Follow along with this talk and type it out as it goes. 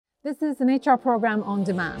This is an HR program on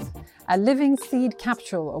demand, a living seed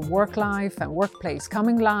capsule of work life and workplace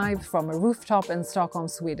coming live from a rooftop in Stockholm,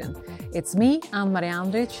 Sweden. It's me, Ann-Marie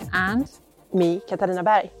Andrich, and me, Katarina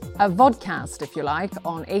Berg. A vodcast, if you like,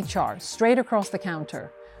 on HR, straight across the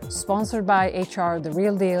counter. Sponsored by HR The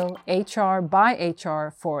Real Deal, HR by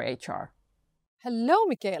HR for HR. Hello,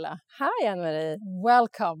 Michaela. Hi, Ann-Marie.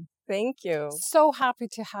 Welcome. Thank you. So happy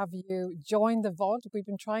to have you join the VOD. We've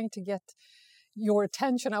been trying to get your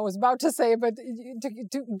attention, I was about to say, but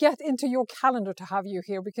to get into your calendar to have you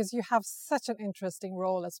here because you have such an interesting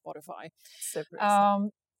role at Spotify. Super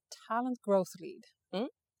talent growth lead.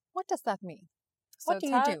 What does that mean? So what do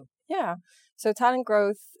you do? Yeah, so talent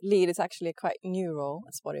growth lead is actually a quite new role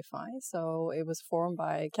at Spotify. So it was formed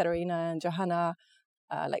by Katarina and Johanna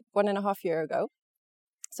like 1.5 years ago.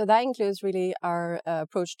 So that includes really our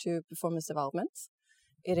approach to performance development.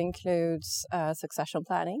 It includes succession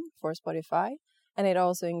planning for Spotify, and it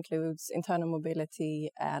also includes internal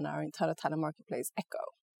mobility and our internal talent marketplace, Echo.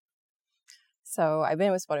 So I've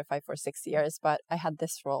been with Spotify for 6 years, but I had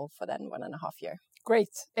this role for then 1.5 years.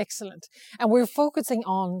 Great, excellent. And we're focusing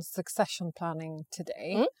on succession planning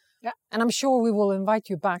today. Yeah. And I'm sure we will invite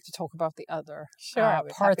you back to talk about the other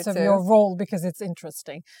parts of to. your role because it's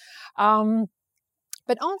interesting.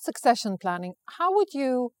 But on succession planning, how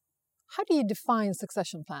do you define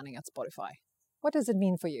succession planning at Spotify? What does it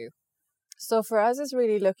mean for you? So for us, it's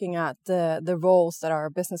really looking at the roles that are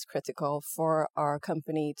business critical for our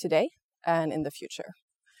company today and in the future.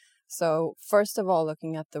 So first of all,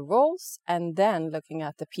 looking at the roles and then looking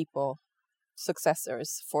at the people,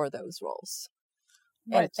 successors for those roles.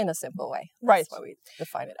 Right. In a simple way. Right. That's what we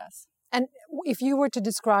define it as. And if you were to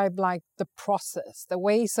describe like the process, the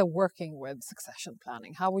ways of working with succession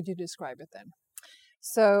planning, how would you describe it then?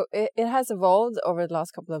 So it has evolved over the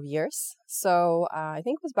last couple of years. So I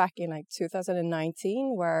think it was back in like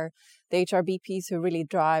 2019 where the HR BPs who really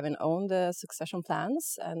drive and own the succession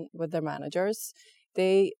plans and with their managers,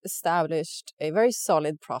 they established a very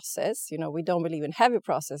solid process. You know, we don't believe in heavy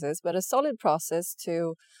processes, but a solid process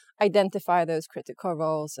to identify those critical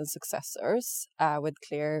roles and successors with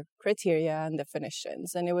clear criteria and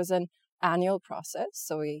definitions. And it was an annual process.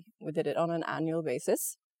 So we did it on an annual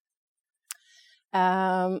basis.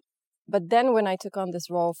 But then when I took on this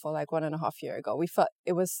role for like 1.5 years ago, we felt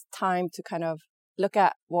it was time to kind of look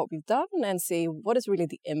at what we've done and see what is really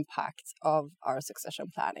the impact of our succession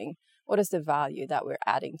planning. What is the value that we're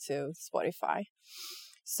adding to Spotify?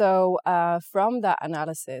 So from that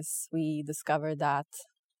analysis, we discovered that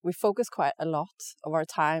we focus quite a lot of our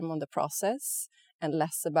time on the process and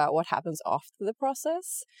less about what happens after the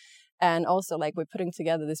process. And also like we're putting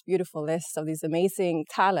together this beautiful list of these amazing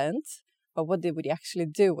talent, but what did we actually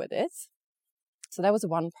do with it? So that was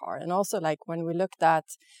one part. And also like when we looked at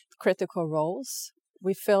critical roles,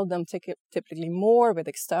 we filled them typically more with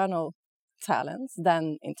external talents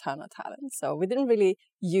than internal talents. So we didn't really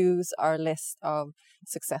use our list of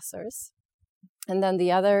successors. And then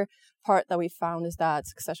the other part that we found is that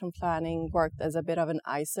succession planning worked as a bit of an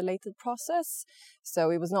isolated process. So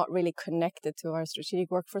it was not really connected to our strategic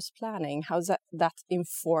workforce planning. How does that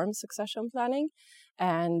inform succession planning?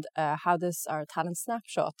 And how does our talent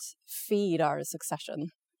snapshot feed our succession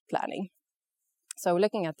planning? So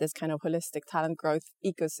looking at this kind of holistic talent growth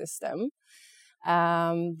ecosystem,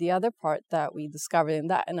 the other part that we discovered in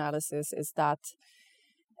that analysis is that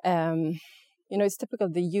it's typical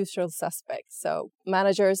of the usual suspects. So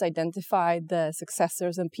managers identified the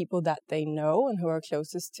successors and people that they know and who are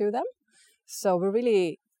closest to them. So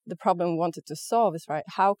the problem we wanted to solve is, right,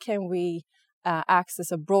 how can we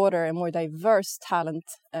access a broader and more diverse talent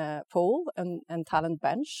pool and talent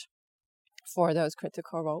bench for those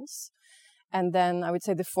critical roles? And then I would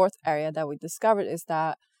say the fourth area that we discovered is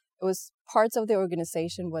that it was parts of the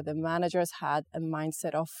organization where the managers had a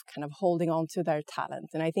mindset of kind of holding on to their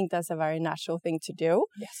talent. And I think that's a very natural thing to do.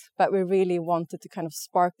 Yes. But we really wanted to kind of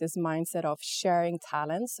spark this mindset of sharing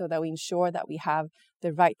talent so that we ensure that we have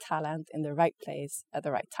the right talent in the right place at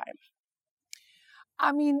the right time.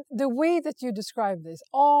 I mean, the way that you describe this,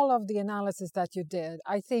 all of the analysis that you did,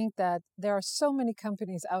 I think that there are so many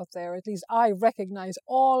companies out there, at least I recognize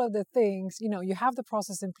all of the things, you have the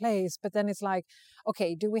process in place, but then it's like,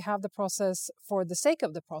 okay, do we have the process for the sake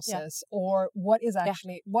of the process? Yeah. Or what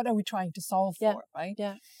are we trying to solve for, right?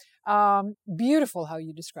 Yeah. Beautiful how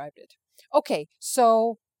you described it. Okay,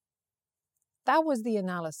 so that was the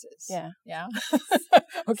analysis. Yeah.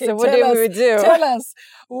 Okay. So what did we do? Tell us,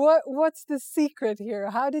 what's the secret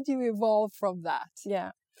here? How did you evolve from that?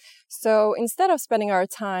 Yeah. So instead of spending our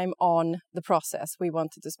time on the process, we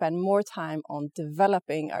wanted to spend more time on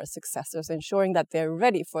developing our successors, ensuring that they're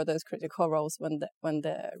ready for those critical roles when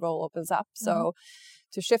the role opens up. So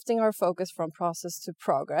to shifting our focus from process to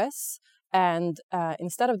progress. And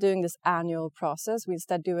instead of doing this annual process, we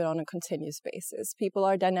instead do it on a continuous basis. People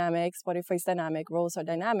are dynamic, Spotify is dynamic, roles are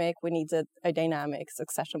dynamic. We need a dynamic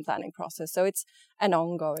succession planning process. So it's an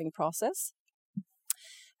ongoing process.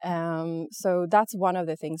 So that's one of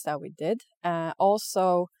the things that we did.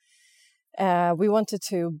 Also, we wanted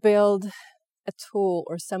to build a tool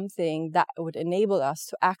or something that would enable us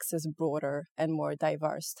to access broader and more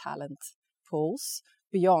diverse talent pools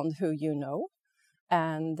beyond who you know.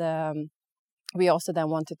 And we also then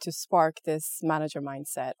wanted to spark this manager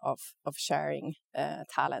mindset of sharing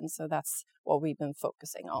talent. So that's what we've been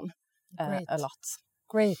focusing on a lot.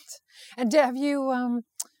 Great. And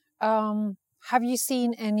have you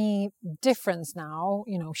seen any difference now,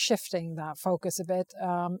 shifting that focus a bit,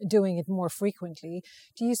 doing it more frequently?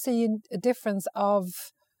 Do you see a difference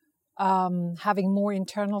of having more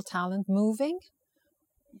internal talent moving?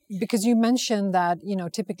 Because you mentioned that,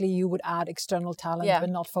 typically you would add external talent, but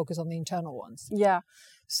not focus on the internal ones. Yeah.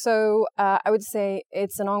 So I would say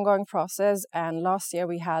it's an ongoing process. And last year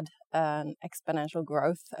we had an exponential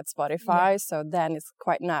growth at Spotify. Yeah. So then it's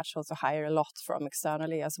quite natural to hire a lot from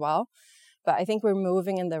externally as well. But I think we're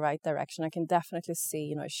moving in the right direction. I can definitely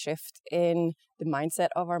see, a shift in the mindset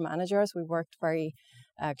of our managers. We worked very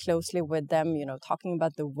closely with them, talking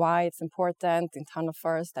about the why it's important, internal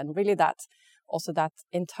first, and really that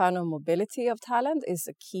internal mobility of talent is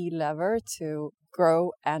a key lever to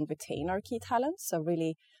grow and retain our key talents. So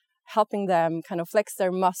really helping them kind of flex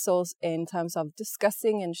their muscles in terms of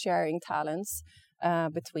discussing and sharing talents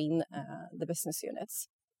between the business units.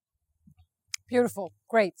 Beautiful.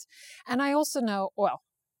 Great. And I also know,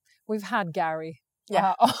 we've had Gary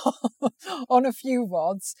on a few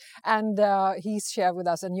VODs, and he's shared with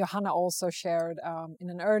us, and Johanna also shared in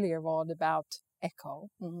an earlier VOD about Echo,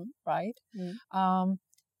 right? Mm-hmm.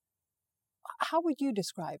 How would you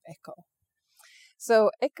describe Echo? So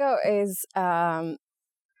Echo is our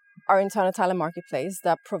internal talent marketplace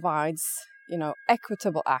that provides,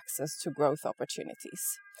 equitable access to growth opportunities.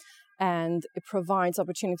 And it provides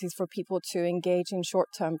opportunities for people to engage in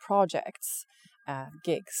short-term projects,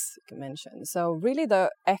 gigs, you can mention. So really the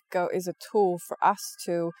Echo is a tool for us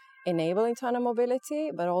to enable internal mobility,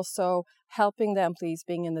 but also helping the employees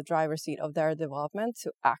being in the driver's seat of their development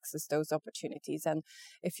to access those opportunities. And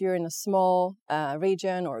if you're in a small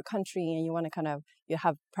region or country and you want to you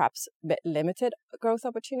have perhaps a bit limited growth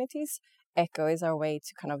opportunities, Echo is our way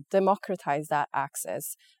to kind of democratize that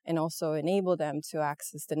access and also enable them to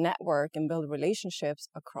access the network and build relationships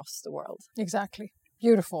across the world. Exactly.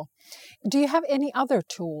 Beautiful. Do you have any other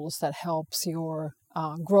tools that helps your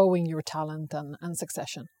growing your talent and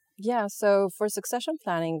succession? Yeah, so for succession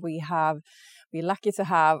planning, we're lucky to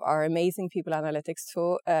have our amazing people analytics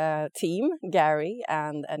team, Gary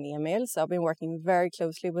and Emil. So I've been working very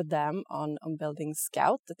closely with them on building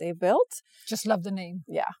Scout that they built. Just love the name.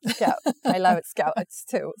 Yeah, Scout. I love it, Scout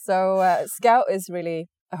too. So Scout is really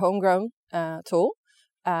a homegrown tool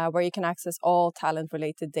where you can access all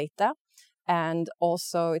talent-related data. And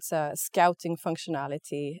also it's a scouting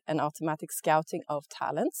functionality and automatic scouting of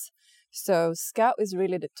talents. So Scout is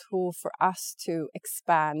really the tool for us to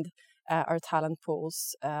expand our talent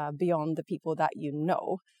pools beyond the people that you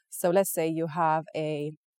know. So let's say you have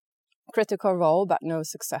a critical role but no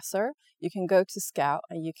successor. You can go to Scout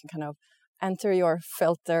and you can kind of enter your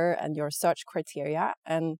filter and your search criteria,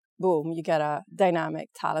 and boom, you get a dynamic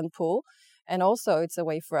talent pool. And also it's a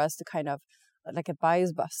way for us to kind of like a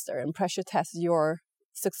bias buster and pressure test your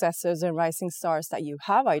successors and rising stars that you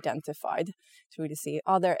have identified to really see,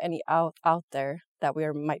 are there any out there that we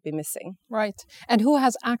might be missing? Right. And who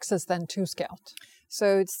has access then to Scout?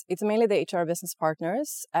 So it's mainly the HR business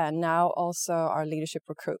partners and now also our leadership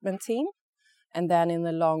recruitment team. And then in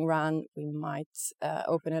the long run, we might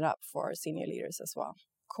open it up for senior leaders as well.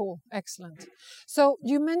 Cool. Excellent. So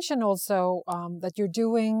you mentioned also that you're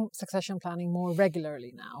doing succession planning more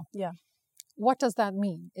regularly now. Yeah. What does that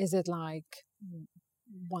mean? Is it like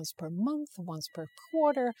once per month, once per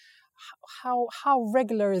quarter? How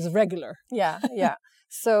regular is regular? Yeah.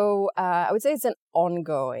 So I would say it's an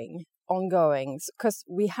ongoing, because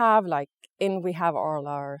we have all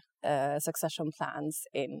our succession plans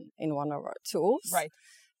in one of our tools, right?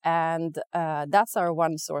 And that's our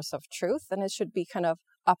one source of truth, and it should be kind of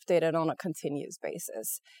updated on a continuous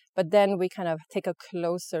basis. But then we kind of take a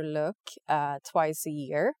closer look twice a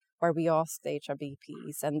year, where we ask the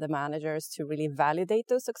HRBPs and the managers to really validate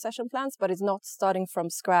those succession plans, but it's not starting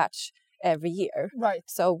from scratch every year. Right.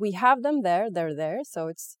 So we have them there, they're there. So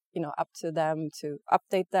it's, up to them to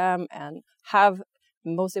update them and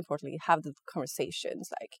most importantly, have the conversations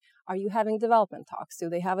like, are you having development talks? Do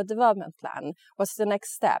they have a development plan? What's the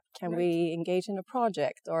next step? Can we engage in a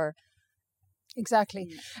project or... Exactly.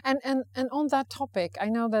 And on that topic, I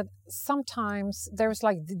know that sometimes there's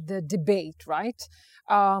like the debate, right?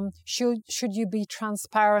 Should you be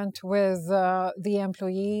transparent with the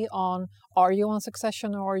employee on, are you on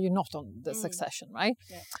succession or are you not on the succession, right?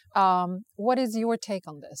 Yeah. What is your take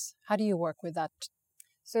on this? How do you work with that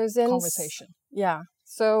conversation? Yeah.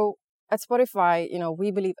 So at Spotify,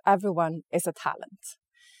 we believe everyone is a talent.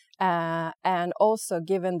 And also,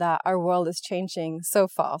 given that our world is changing so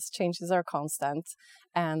fast, changes are constant,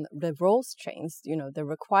 and the roles change, the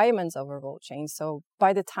requirements of a role change. So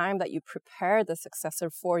by the time that you prepare the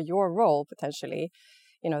successor for your role, potentially,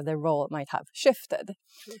 the role might have shifted.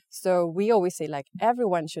 So we always say, like,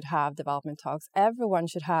 everyone should have development talks. Everyone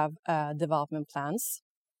should have development plans.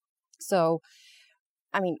 So,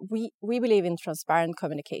 I mean, we believe in transparent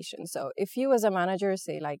communication. So if you as a manager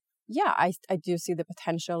say, like, yeah, I do see the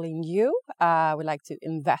potential in you. I would like to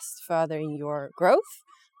invest further in your growth.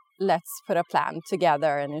 Let's put a plan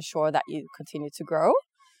together and ensure that you continue to grow.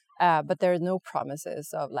 But there are no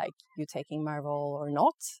promises of like you taking my role or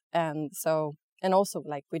not. And also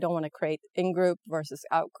like we don't want to create in-group versus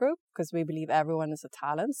out-group because we believe everyone is a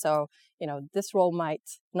talent. So, this role might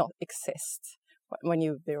not exist when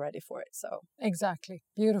you be ready for it. So exactly.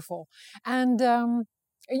 Beautiful. And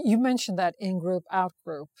you mentioned that in-group,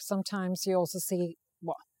 out-group. Sometimes you also see,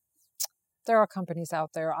 there are companies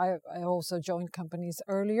out there. I also joined companies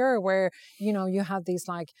earlier where, you have these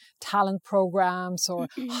like talent programs or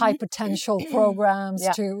high potential programs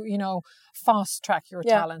to, fast track your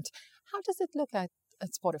talent. How does it look at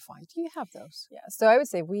Spotify? Do you have those? Yeah, so I would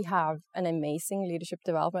say we have an amazing leadership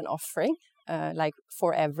development offering, like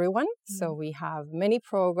for everyone. So we have many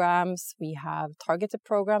programs, we have targeted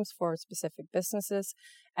programs for specific businesses,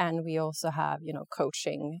 and we also have,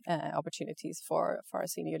 coaching opportunities for our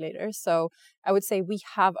senior leaders. So I would say we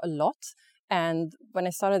have a lot. And when I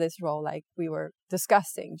started this role, like we were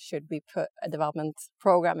discussing, should we put a development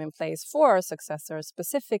program in place for our successors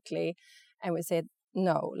specifically? And we said,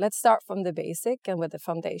 no, let's start from the basic and with the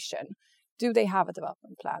foundation. Do they have a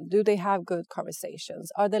development plan? Do they have good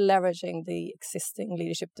conversations? Are they leveraging the existing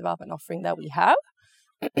leadership development offering that we have?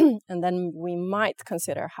 And then we might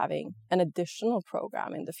consider having an additional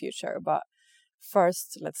program in the future. But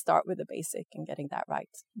first, let's start with the basic and getting that right.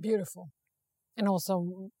 Beautiful. And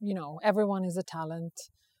also, everyone is a talent.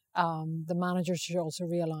 The manager should also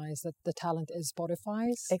realize that the talent is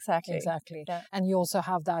Spotify's. Exactly. Yeah. And you also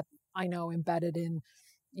have that, I know, embedded in,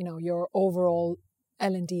 your overall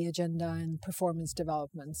L&D agenda and performance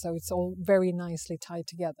development. So it's all very nicely tied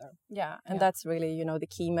together. Yeah. And that's really, the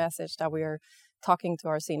key message that we're talking to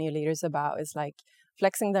our senior leaders about is like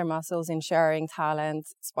flexing their muscles in sharing talent,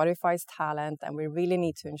 Spotify's talent. And we really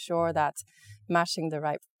need to ensure that matching the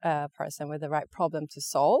right person with the right problem to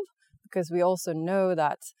solve, because we also know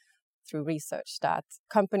that through research that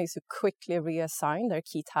companies who quickly reassign their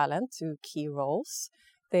key talent to key roles,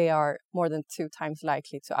 they are more than 2 times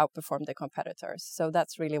likely to outperform their competitors. So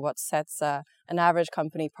that's really what sets an average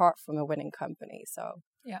company apart from a winning company. So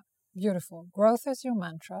yeah, beautiful. Growth is your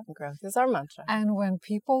mantra. Growth is our mantra. And when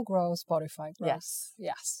people grow, Spotify grows.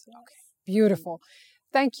 Yes. Okay. Beautiful.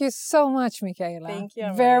 Thank you so much, Michaela. Thank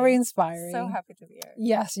you. Very inspiring. So happy to be here.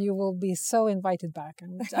 Yes, you will be so invited back.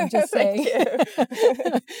 I'm just saying.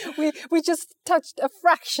 we just touched a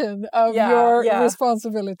fraction of your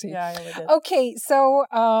responsibility. Yeah, we did. Okay, so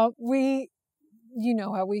you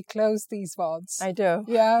know how we close these VODs. I do.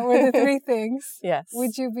 Yeah, with the 3 things. Yes.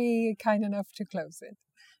 Would you be kind enough to close it?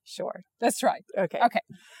 Sure. That's right. Okay.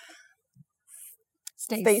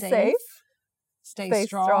 Stay safe. Stay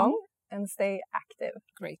strong. And stay active.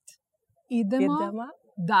 Great. Idema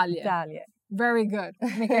dalje. Very good,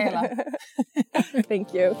 Michaela.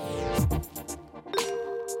 Thank you.